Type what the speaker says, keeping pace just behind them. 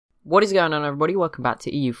What is going on, everybody? Welcome back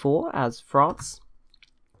to EU4 as France.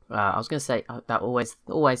 I was going to say that always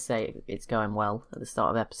say it's going well at the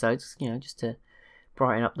start of episodes, just to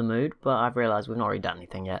brighten up the mood. But I've realised we've not really done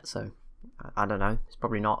anything yet, so I don't know. It's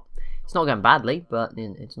probably not. It's not going badly, but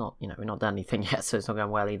it's not. We've not done anything yet, so it's not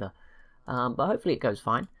going well either. But hopefully it goes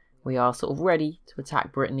fine. We are sort of ready to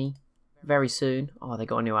attack Brittany very soon. Oh, they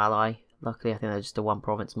got a new ally. Luckily, I think they're just a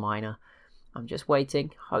one-province minor. I'm just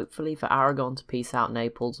waiting, hopefully, for Aragon to peace out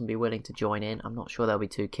Naples and be willing to join in. I'm not sure they'll be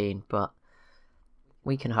too keen, but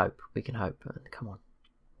we can hope. We can hope. Come on,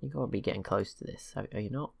 you gotta be getting close to this. Are you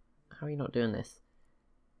not? How are you not doing this?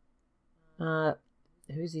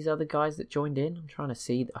 Who's these other guys that joined in? I'm trying to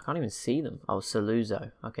see. I can't even see them. Oh,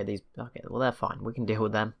 Saluzzo. Okay, these. Okay, well they're fine. We can deal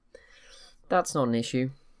with them. That's not an issue.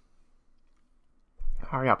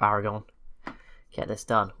 Hurry up, Aragon. Get this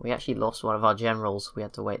done. We actually lost one of our generals. We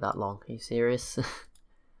had to wait that long. Are you serious?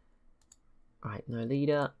 Right, no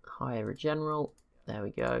leader. Hire a general. There we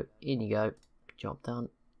go. In you go. Job done.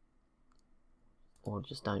 Or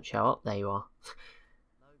just don't show up. There you are.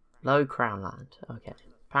 Low crown land. Okay.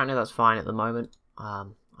 Apparently that's fine at the moment. I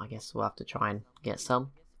guess we'll have to try and get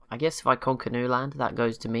some. I guess if I conquer new land, that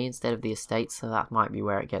goes to me instead of the estates, so that might be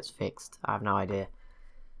where it gets fixed. I have no idea.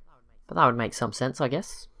 But that would make some sense, I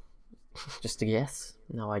guess. Just a guess.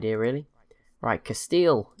 No idea, really. Right,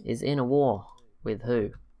 Castile is in a war. With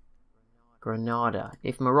who? Granada.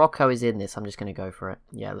 If Morocco is in this, I'm just going to go for it.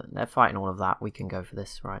 Yeah, they're fighting all of that. We can go for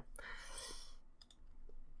this, right.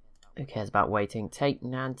 Who cares about waiting? Take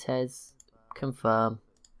Nantes. Confirm.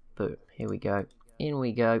 Boom. Here we go. In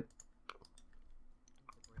we go.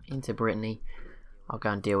 Into Brittany. I'll go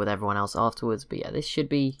and deal with everyone else afterwards. But yeah, this should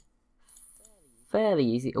be fairly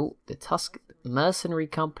easy. Oh, the Tusk Mercenary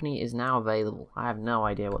Company is now available. I have no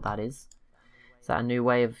idea what that is. Is that a new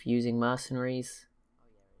way of using mercenaries?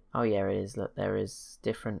 Oh yeah, it is. Look, there is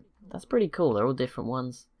different. That's pretty cool. They're all different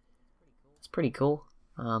ones. That's pretty cool.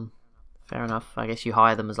 Fair enough. I guess you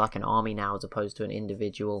hire them as like an army now, as opposed to an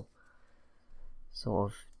individual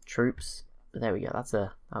sort of troops. But there we go. That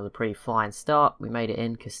was a pretty flying start. We made it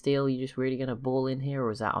in. Castile, you just really gonna ball in here,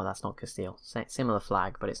 or is that? Oh, that's not Castile. Similar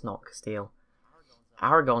flag, but it's not Castile.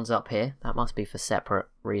 Aragon's up here. That must be for separate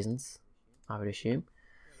reasons, I would assume.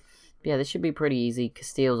 But yeah, this should be pretty easy.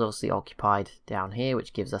 Castile's obviously occupied down here,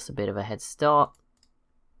 which gives us a bit of a head start.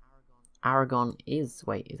 Aragon is...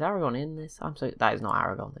 Wait, is Aragon in this? That is not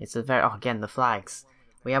Aragon. It's a very... Oh, again, the flags.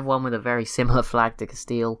 We have one with a very similar flag to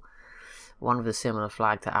Castile. One with a similar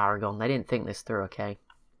flag to Aragon. They didn't think this through, okay?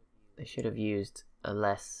 They should have used a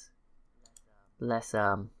less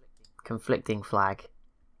conflicting flag.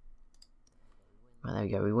 Right, there we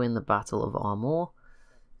go. We win the Battle of Armor.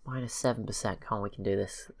 Minus 7%. Come on, we can do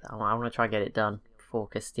this. I want to try and get it done before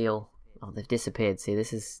Castile. Oh, they've disappeared. See,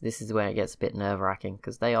 this is where it gets a bit nerve-wracking,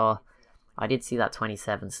 because they are... I did see that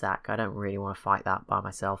 27 stack. I don't really want to fight that by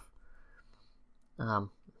myself.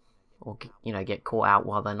 Or, get caught out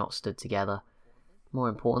while they're not stood together. More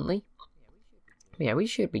importantly. Yeah, we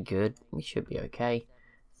should be good. We should be okay.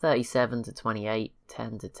 37 to 28,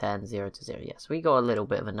 10 to 10, 0 to 0. Yes, we got a little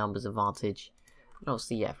bit of a numbers advantage. And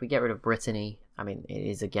obviously, yeah, if we get rid of Brittany, I mean, it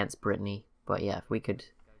is against Brittany, but yeah, if we could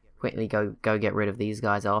quickly go get rid of these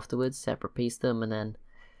guys afterwards, separate piece them, and then,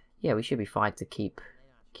 yeah, we should be fine to keep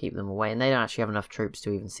them away. And they don't actually have enough troops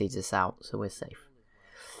to even siege us out, so we're safe.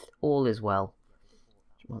 All is well.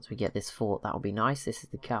 Once we get this fort, that'll be nice. This is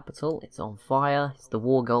the capital. It's on fire. It's the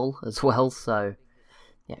war goal as well, so,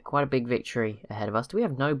 yeah, quite a big victory ahead of us. Do we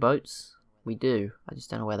have no boats? We do. I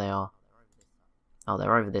just don't know where they are. Oh,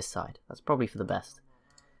 they're over this side. That's probably for the best.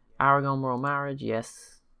 Aragon royal marriage,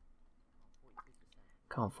 yes.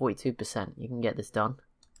 Come on, 42%. You can get this done.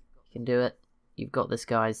 You can do it. You've got this,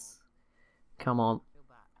 guys. Come on.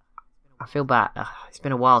 I feel bad. It's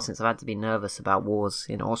been a while since I've had to be nervous about wars.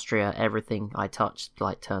 In Austria, everything I touched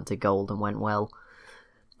turned to gold and went well.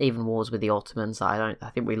 Even wars with the Ottomans, I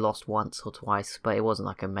think we lost once or twice, but it wasn't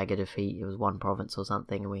like a mega defeat. It was one province or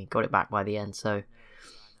something, and we got it back by the end, so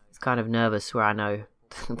it's kind of nervous where I know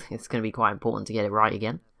it's going to be quite important to get it right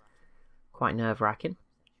again. Quite nerve-wracking.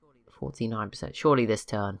 49%. Surely this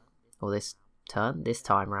turn, or this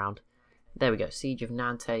time round. There we go. Siege of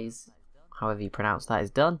Nantes, however you pronounce that,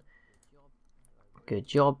 is done. Good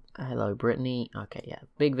job. Hello, Brittany. Okay, yeah.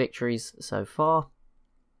 Big victories so far.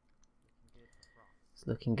 It's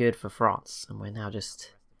looking good for France. And we're now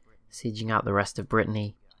just sieging out the rest of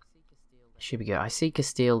Brittany. Should be good. I see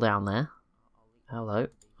Castile down there. Hello.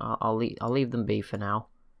 I'll leave them be for now.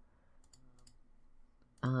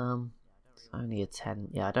 It's only a 10.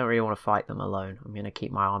 Yeah, I don't really want to fight them alone. I'm going to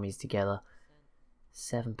keep my armies together.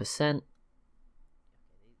 7%.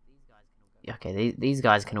 Okay, these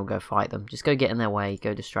guys can all go fight them. Just go get in their way,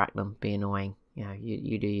 go distract them, be annoying. You know,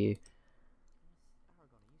 you do you.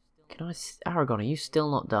 Aragon, are you still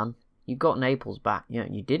not done? You got Naples back.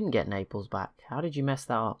 You didn't get Naples back. How did you mess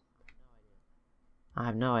that up? I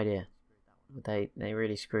have no idea. They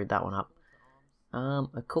really screwed that one up.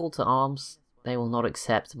 A call to arms. They will not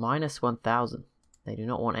accept. Minus 1,000. They do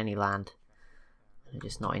not want any land. They're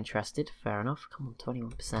just not interested. Fair enough. Come on,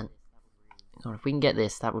 21%. God, if we can get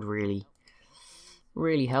this, that would really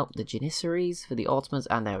help. The Janissaries for the Ottomans.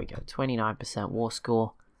 And there we go. 29% war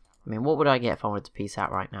score. I mean, what would I get if I wanted to peace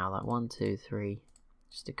out right now? Like 1, 2, 3,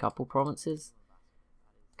 just a couple provinces?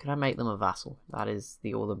 Could I make them a vassal? That is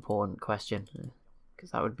the all-important question.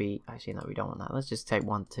 Because that would be... Actually, no, we don't want that. Let's just take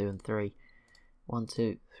 1, 2, and 3. 1,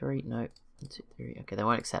 2, 3. No. 1, 2, 3. Okay, they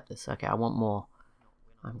won't accept this. Okay, I want more.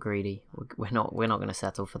 I'm greedy. We're not going to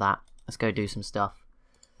settle for that. Let's go do some stuff.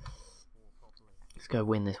 Let's go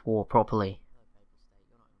win this war properly.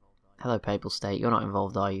 Hello, Papal State. You're not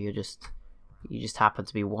involved, are you? You just happen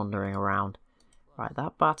to be wandering around. Right,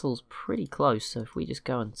 that battle's pretty close, so if we just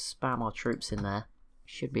go and spam our troops in there,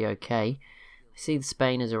 should be okay. I see the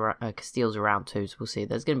Spain is around, Castile's around too, so we'll see.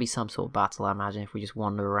 There's going to be some sort of battle, I imagine, if we just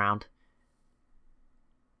wander around.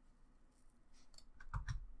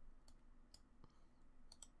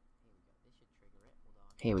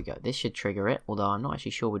 Here we go. This should trigger it, although I'm not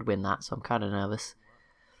actually sure we'd win that, so I'm kind of nervous.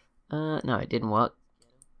 No, it didn't work.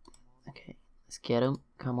 Okay, let's get them.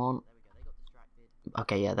 Come on.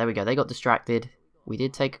 Okay, yeah, there we go. They got distracted. We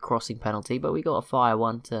did take a crossing penalty, but we got a fire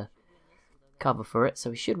one to cover for it.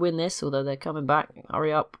 So we should win this, although they're coming back.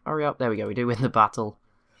 Hurry up, hurry up. There we go. We do win the battle.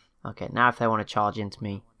 Okay, now if they want to charge into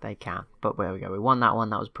me, they can. But there we go. We won that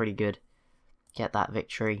one. That was pretty good. Get that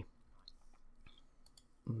victory.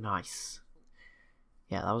 Nice.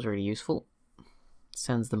 Yeah, that was really useful.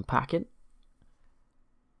 Sends them packing.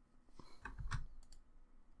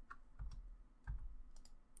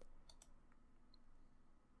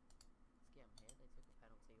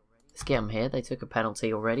 Let's get them here. They took a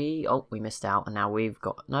penalty already. Oh, we missed out. And now we've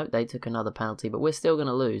got... No, they took another penalty. But we're still going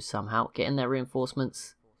to lose somehow. Get in their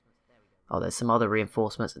reinforcements. Oh, there's some other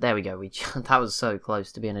reinforcements. There we go. That was so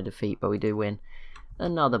close to being a defeat. But we do win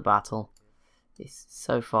another battle. It's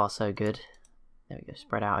so far so good. There we go.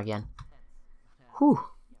 Spread out again. Whew.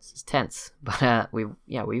 This is tense. But we've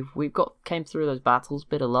came through those battles.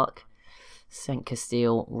 Bit of luck. Sent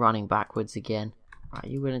Castile running backwards again. Right, are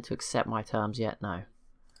you willing to accept my terms yet? No.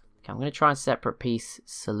 Okay, I'm going to try and separate peace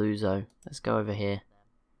Saluzzo. Let's go over here.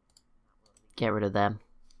 Get rid of them.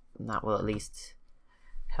 And that will at least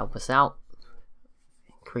help us out.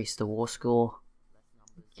 Increase the war score.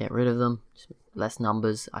 Get rid of them. Just less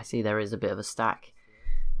numbers. I see there is a bit of a stack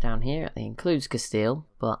down here. It includes Castile,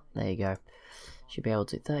 but there you go. Should be able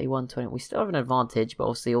to 31, 20. We still have an advantage, but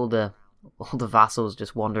obviously all the vassals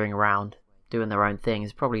just wandering around doing their own thing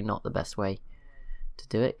is probably not the best way to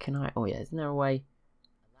do it. Can I? Oh yeah, isn't there a way?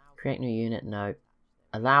 Create new unit, no.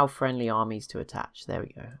 Allow friendly armies to attach. There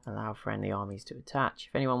we go. Allow friendly armies to attach.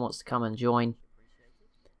 If anyone wants to come and join,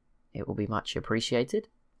 it will be much appreciated.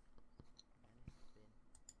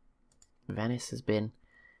 Venice has been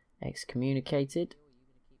excommunicated.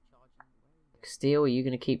 Castile, are you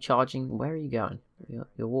going to keep charging? Where are you going?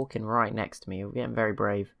 You're walking right next to me. You're getting very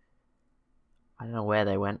brave. I don't know where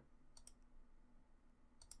they went.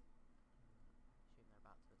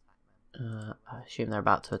 I assume they're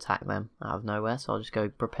about to attack them out of nowhere, so I'll just go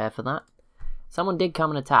prepare for that. Someone did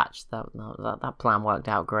come and attach. That plan worked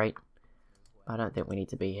out great. I don't think we need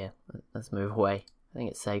to be here. Let's move away. I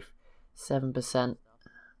think it's safe. 7%.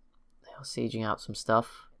 They are sieging out some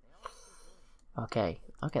stuff. Okay,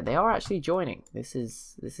 they are actually joining. This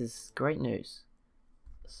is great news.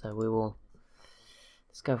 So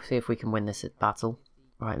let's go see if we can win this battle.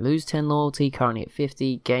 Right, lose 10 loyalty, currently at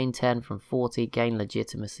 50, gain 10 from 40, gain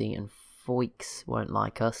legitimacy, and Foix won't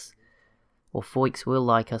like us. Or Foix will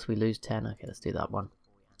like us, we lose 10. Okay, let's do that one.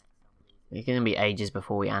 It's going to be ages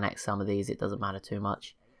before we annex some of these, it doesn't matter too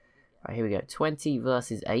much. Right, here we go, 20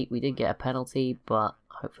 versus 8. We did get a penalty, but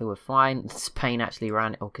hopefully we're fine. Spain actually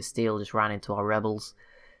Castile just ran into our rebels.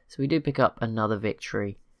 So we do pick up another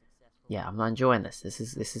victory. Yeah, I'm enjoying this. This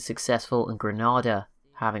is successful, and Granada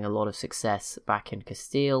having a lot of success back in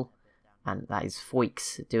Castile, and that is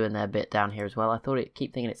Foix doing their bit down here as well. I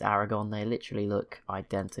keep thinking it's Aragon. They literally look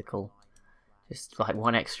identical. Just like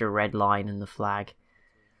one extra red line in the flag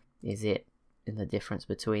is it in the difference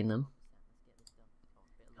between them.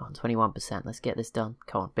 On 21%. Let's get this done.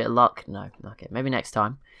 Come on, bit of luck. No, okay, maybe next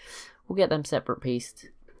time. We'll get them separate pieced.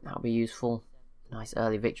 That'll be useful. Nice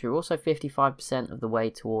early victory. We're also 55% of the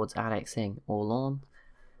way towards annexing Orléans,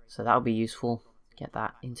 so that'll be useful. Get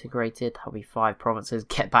that integrated. That'll be 5 provinces.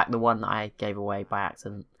 Get back the one that I gave away by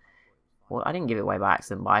accident. Well, I didn't give it away by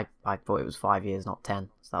accident, but I thought it was 5 years, not 10.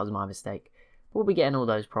 So that was my mistake. We'll be getting all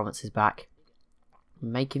those provinces back.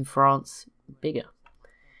 Making France bigger.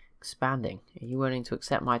 Expanding. Are you willing to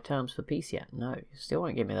accept my terms for peace yet? No, you still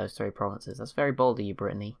won't give me those 3 provinces. That's very bold of you,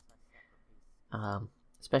 Brittany.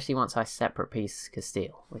 Especially once I separate peace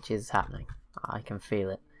Castile, which is happening. I can feel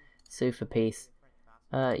it. Sue for peace.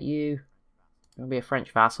 You will be a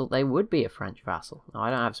French vassal. They would be a French vassal. No, I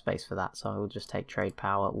don't have space for that, so I will just take trade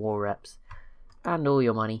power, war reps, and all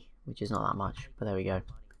your money, which is not that much, but there we go.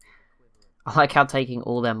 I like how taking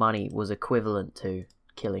all their money was equivalent to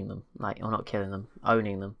killing them, or not killing them,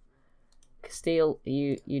 owning them. Castile, are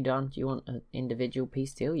you done? Do you want an individual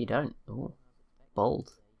peace deal? You don't. Ooh,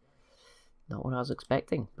 bold. Not what I was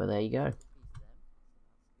expecting, but there you go.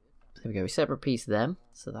 There we go. We separate peace them,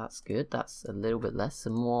 so that's good. That's a little bit less.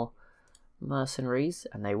 Some more mercenaries,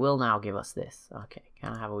 and they will now give us this. Okay,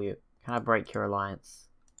 can I have all you? Can I break your alliance?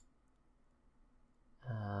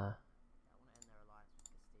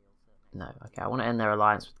 No. Okay, I want to end their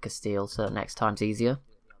alliance with Castile, so next time's easier.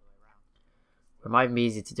 It might even be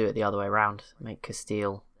easier to do it the other way around. Make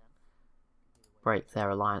Castile break their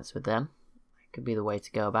alliance with them. Could be the way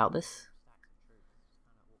to go about this.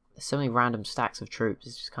 There's so many random stacks of troops,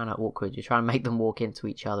 it's just kind of awkward. You're trying to make them walk into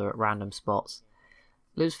each other at random spots.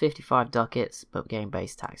 Lose 55 ducats, but gain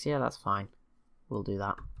base tax. Yeah, that's fine. We'll do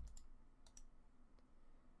that.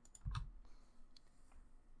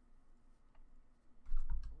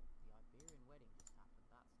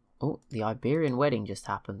 Oh, the Iberian wedding just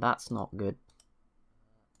happened. That's not good.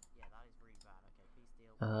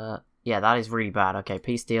 Yeah, that is really bad. Okay,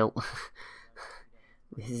 peace deal.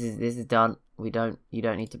 This is done. You don't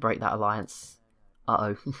need to break that alliance.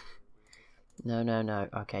 Uh-oh. No.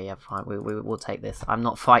 Okay, yeah, fine. We'll take this. I'm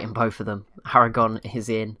not fighting both of them. Aragon is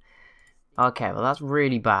in. Okay, well that's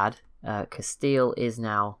really bad. Castile is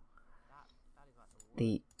now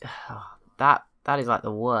the that is like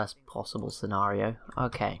the worst possible scenario.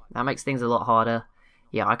 Okay, that makes things a lot harder.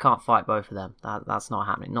 Yeah, I can't fight both of them. That's not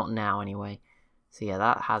happening. Not now, anyway. So yeah,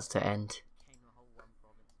 that has to end.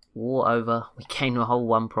 War over. We came to a whole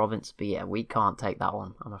 1 province, but yeah, we can't take that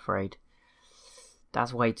one, I'm afraid.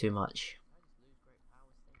 That's way too much.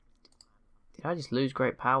 Did I just lose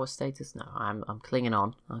great power status? No, I'm clinging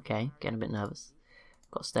on. Okay, getting a bit nervous.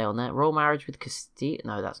 Got to stay on there. Royal marriage with Castile.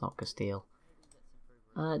 No, that's not Castile.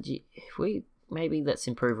 If we maybe let's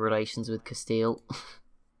improve relations with Castile.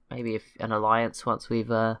 Maybe if an alliance once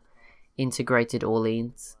we've integrated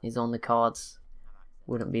Orleans is on the cards.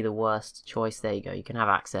 Wouldn't be the worst choice. There you go. You can have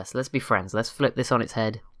access. Let's be friends. Let's flip this on its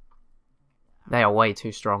head. They are way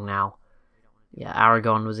too strong now. Yeah,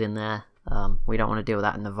 Aragon was in there. We don't want to deal with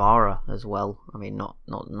that in Navarra as well. I mean,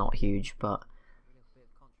 not huge, but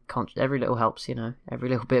every little helps, you know. Every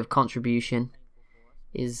little bit of contribution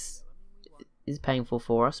is painful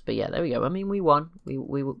for us. But yeah, there we go. I mean, we won.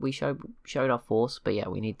 We showed our force, but yeah,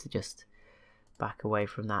 we need to just back away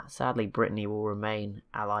from that. Sadly, Brittany will remain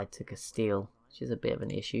allied to Castile, which is a bit of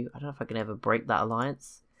an issue. I don't know if I can ever break that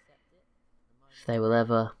alliance. If they will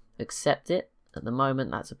ever accept it. At the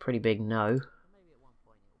moment, that's a pretty big no.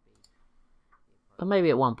 But maybe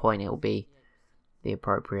at one point it will be the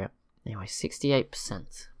appropriate. Anyway,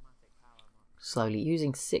 68%. Slowly.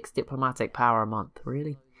 Using 6 diplomatic power a month.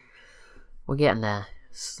 Really? We're getting there.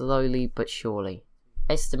 Slowly but surely.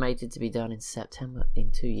 Estimated to be done in September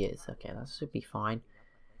in 2 years. Okay, that should be fine.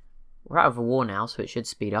 We're out of a war now, so it should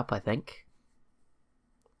speed up, I think.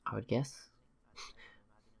 I would guess.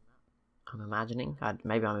 I'm imagining.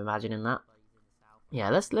 Maybe I'm imagining that. Yeah,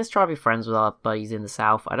 let's try to be friends with our buddies in the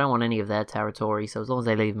south. I don't want any of their territory, so as long as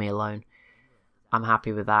they leave me alone, I'm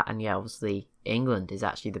happy with that. And yeah, obviously England is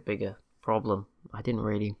actually the bigger problem. I didn't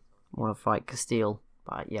really want to fight Castile,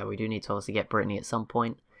 but yeah, we do need to obviously get Brittany at some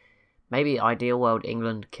point. Maybe ideal world,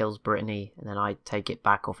 England kills Brittany, and then I take it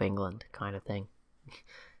back off England, kind of thing.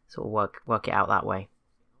 So we'll work it out that way.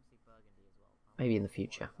 Maybe in the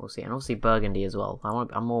future, we'll see. And obviously Burgundy as well.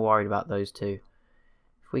 I'm more worried about those two.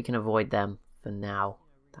 If we can avoid them for now,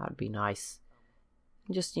 that would be nice.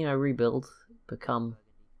 And just, you know, rebuild, become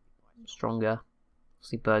stronger.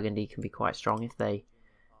 Obviously Burgundy can be quite strong if they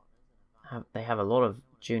have a lot of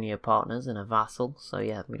junior partners and a vassal. So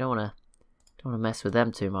yeah, we don't want to mess with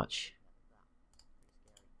them too much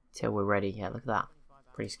till we're ready. Yeah, look at that,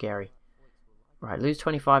 pretty scary. Right, lose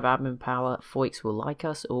 25 admin power. Foix will like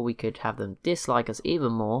us, or we could have them dislike us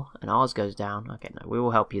even more, and ours goes down. Okay, no, we will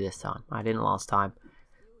help you this time. I didn't last time.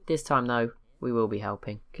 This time, though, we will be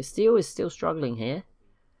helping. Castile is still struggling here.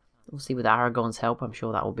 We'll see with Aragon's help. I'm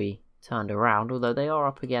sure that will be turned around, although they are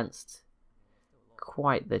up against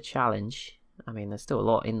quite the challenge. I mean, there's still a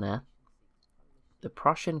lot in there. The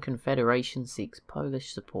Prussian Confederation seeks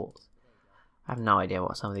Polish support. I have no idea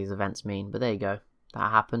what some of these events mean, but there you go.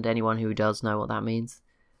 That happened. Anyone who does know what that means?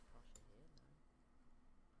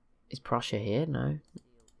 Is Prussia here? No.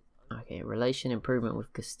 Okay, relation improvement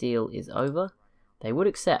with Castile is over. They would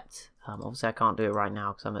accept. Obviously, I can't do it right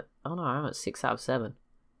now because I'm at... Oh no, I'm at 6 out of 7.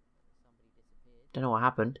 Don't know what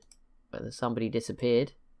happened, but somebody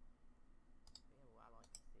disappeared.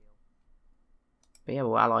 But yeah,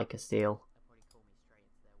 we'll ally Castile.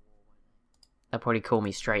 They'll probably call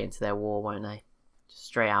me straight into their war, won't they? Just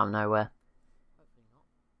straight out of nowhere.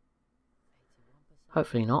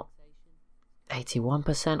 Hopefully not.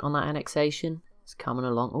 81% on that annexation. It's coming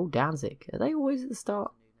along. Oh, Danzig. Are they always at the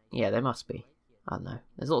start? Yeah, they must be. I don't know.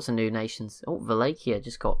 There's lots of new nations. Oh, Wallachia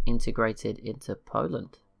just got integrated into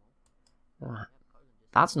Poland.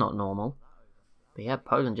 That's not normal. But yeah,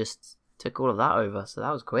 Poland just took all of that over, so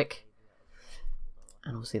that was quick.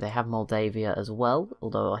 And obviously they have Moldavia as well,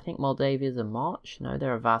 although I think Moldavia's a march. No,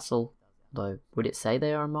 they're a vassal. Although, would it say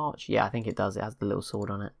they are a march? Yeah, I think it does. It has the little sword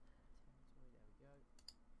on it.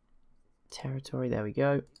 Territory, there we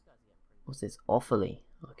go. What's this? Offaly.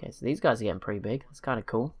 Okay, so these guys are getting pretty big. That's kind of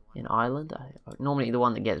cool. In Ireland, normally the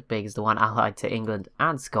one that gets big is the one allied to England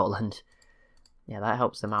and Scotland. Yeah, that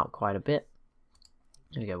helps them out quite a bit.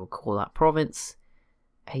 There we go, we'll call that province.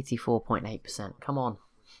 84.8%. Come on.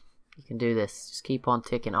 You can do this. Just keep on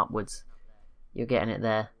ticking upwards. You're getting it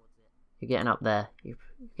there. You're getting up there. You're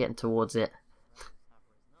getting towards it.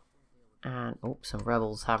 And, oh, some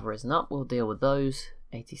rebels have risen up. We'll deal with those.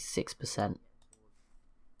 86%.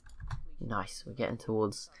 Nice. We're getting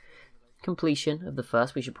towards completion of the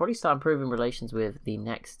first. We should probably start improving relations with the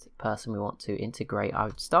next person we want to integrate. I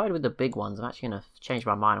started with the big ones. I'm actually going to change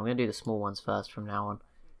my mind. I'm going to do the small ones first from now on.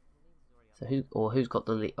 So who's got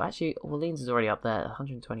the lead? Actually, Orleans is already up there,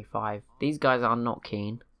 125. These guys are not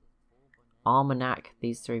keen. Armagnac,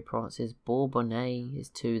 these 3 provinces. Bourbonnais is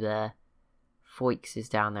 2 there. Foix is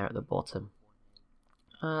down there at the bottom.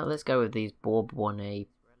 Let's go with these Bourbonnais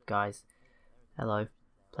guys. Hello.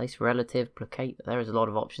 Place relative, placate. There is a lot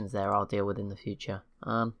of options there I'll deal with in the future.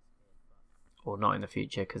 Or not in the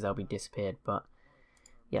future because they'll be disappeared. But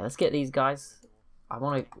yeah, let's get these guys. I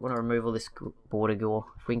want to remove all this border gore.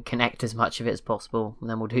 If we can connect as much of it as possible, and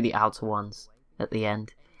then we'll do the outer ones at the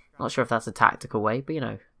end. Not sure if that's a tactical way, but you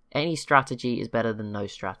know, any strategy is better than no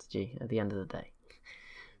strategy at the end of the day.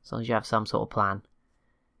 As long as you have some sort of plan,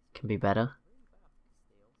 it can be better.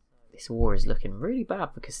 This war is looking really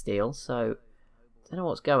bad for Castile, so I don't know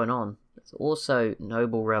what's going on. There's also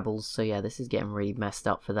noble rebels, so yeah, this is getting really messed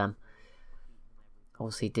up for them.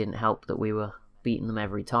 Obviously, it didn't help that we were beating them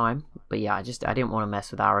every time, but yeah, I didn't want to mess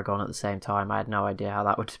with Aragon at the same time. I had no idea how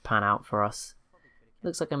that would pan out for us.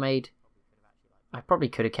 Looks like I probably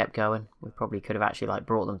could have kept going. We probably could have actually like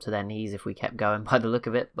brought them to their knees if we kept going by the look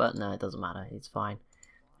of it, but no, it doesn't matter. It's fine.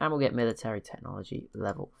 And we'll get military technology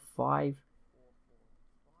level 5.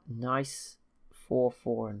 Nice. 4,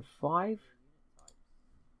 4, and 5.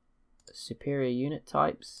 Superior unit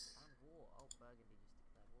types.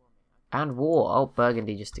 And war. Oh,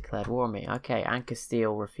 Burgundy just declared war on me. Okay, and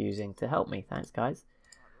Castile refusing to help me. Thanks, guys.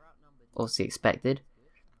 Obviously expected.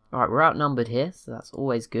 Alright, we're outnumbered here, so that's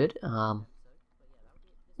always good.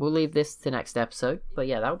 We'll leave this to next episode. But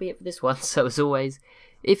yeah, that'll be it for this one. So as always,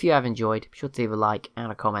 if you have enjoyed, be sure to leave a like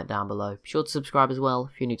and a comment down below. Be sure to subscribe as well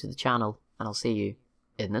if you're new to the channel. And I'll see you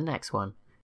in the next one.